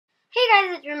Hey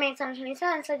guys, it's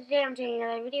Roommate727. So today I'm doing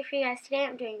another video for you guys. Today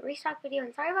I'm doing a restock video,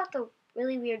 and sorry about the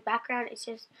really weird background. It's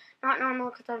just not normal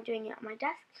because I'm doing it on my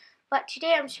desk. But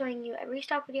today I'm showing you a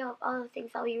restock video of all the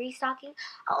things I'll be restocking.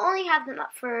 I'll only have them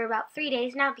up for about 3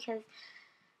 days now because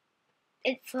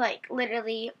it's like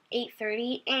literally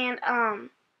 8:30, and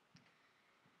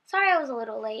sorry I was a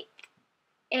little late.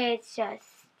 It's just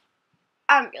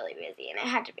I'm really busy and I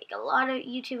had to make a lot of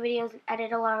YouTube videos and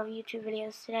edit a lot of YouTube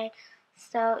videos today.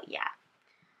 So yeah.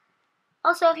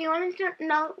 Also, if you wanted to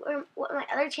know what my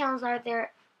other channels are,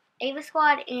 they're Ava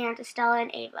Squad and Estella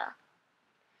and Ava.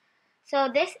 So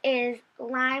this is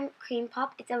Lime Cream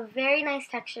Pop. It's a very nice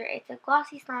texture. It's a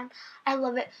glossy slime. I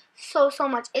love it so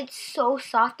much. It's so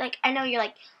soft. Like, I know you're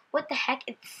like, what the heck?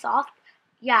 It's soft.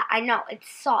 Yeah, I know. It's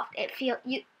soft.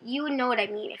 You would know what I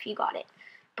mean if you got it.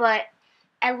 But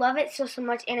I love it so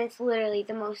much, and it's literally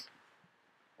the most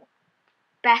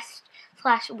best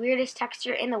 / weirdest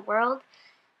texture in the world.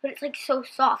 But it's like so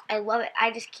soft. I love it. I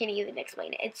just can't even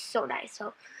explain it. It's so nice.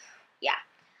 So, yeah.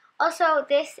 Also,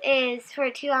 this is for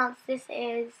a 2 ounce. This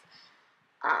is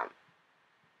 $2,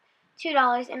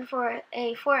 and for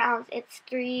a 4 ounce, it's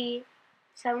 $3.75,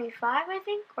 I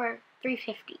think, or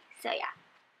 $3.50. So yeah.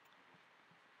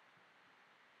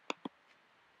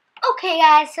 Okay,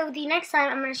 guys. So the next slime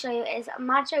I'm going to show you is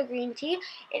matcha green tea.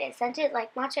 It is scented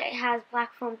like matcha. It has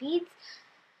black foam beads.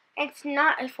 It's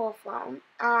not a full foam.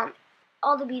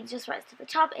 All the beads just rise to the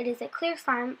top. It is a clear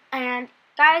slime, and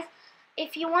guys,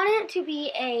 if you want it to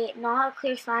be not a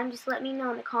clear slime, just let me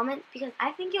know in the comments, because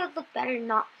I think it would look better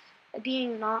not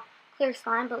being not clear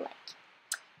slime, but like,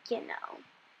 you know,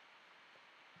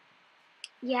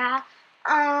 yeah.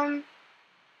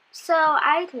 So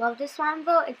I love this slime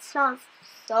though. It smells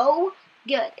so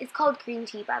good. It's called green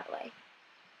tea, by the way.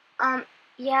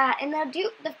 Yeah, and the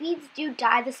beads do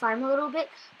dye the slime a little bit,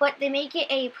 but they make it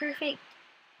a perfect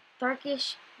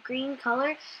darkish green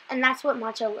color, and that's what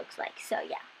matcha looks like. So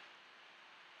yeah.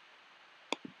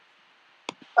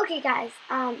 Okay, guys.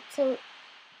 So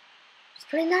just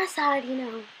putting that aside, you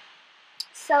know.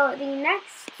 So the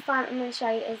next slime I'm going to show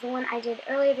you is the one I did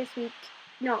earlier this week.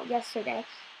 No, yesterday.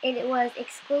 It was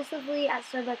exclusively at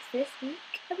Starbucks this week,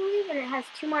 I believe, and it has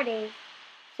 2 more days.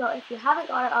 So if you haven't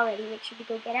got it already, make sure to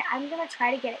go get it. I'm going to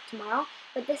try to get it tomorrow.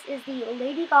 But this is the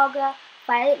Lady Gaga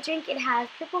Violet drink. It has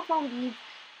purple foam beads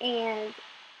and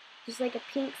just like a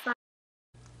pink slime.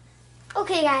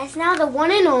 Okay, guys, now the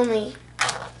one and only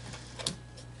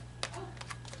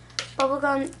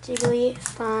bubblegum jiggly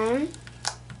slime.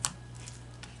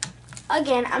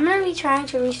 Again, I'm going to be trying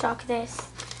to restock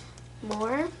this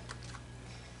more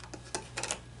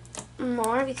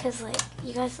because, like,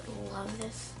 you guys love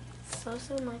this so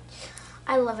much.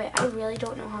 I love it. I really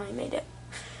don't know how I made it.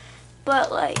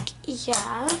 But, like,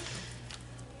 yeah.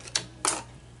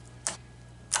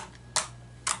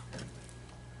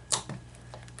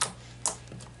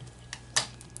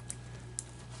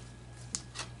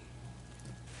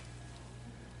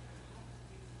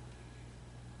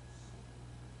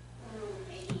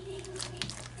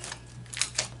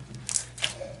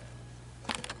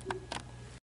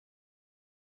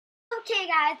 Okay,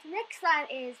 guys, next slime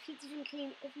is Peaches and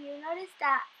Cream. If you noticed,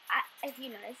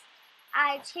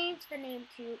 I changed the name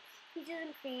to Peaches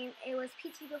and Cream. It was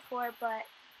peachy before, but,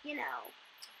 you know,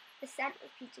 the scent was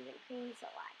Peaches and Cream, so,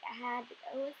 like, I had to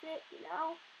go with it, you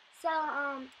know? So,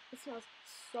 it smells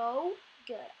so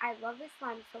good. I love this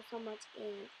slime so much,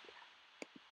 and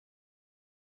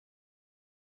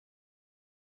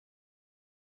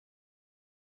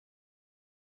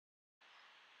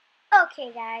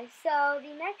okay, guys, so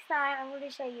the next slime I'm going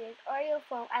to show you is Oreo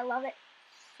foam. I love it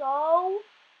so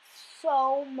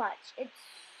much. It's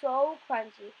so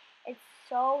crunchy. It's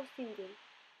so soothing.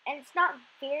 And it's not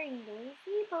very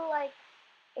noisy, but like,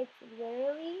 it's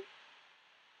literally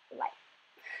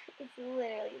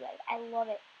like, I love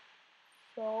it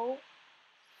so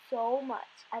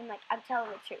much. I'm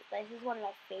telling the truth. This is one of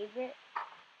my favorite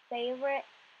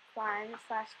slimes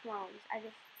 / clones. I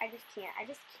just can't. I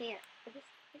just can't.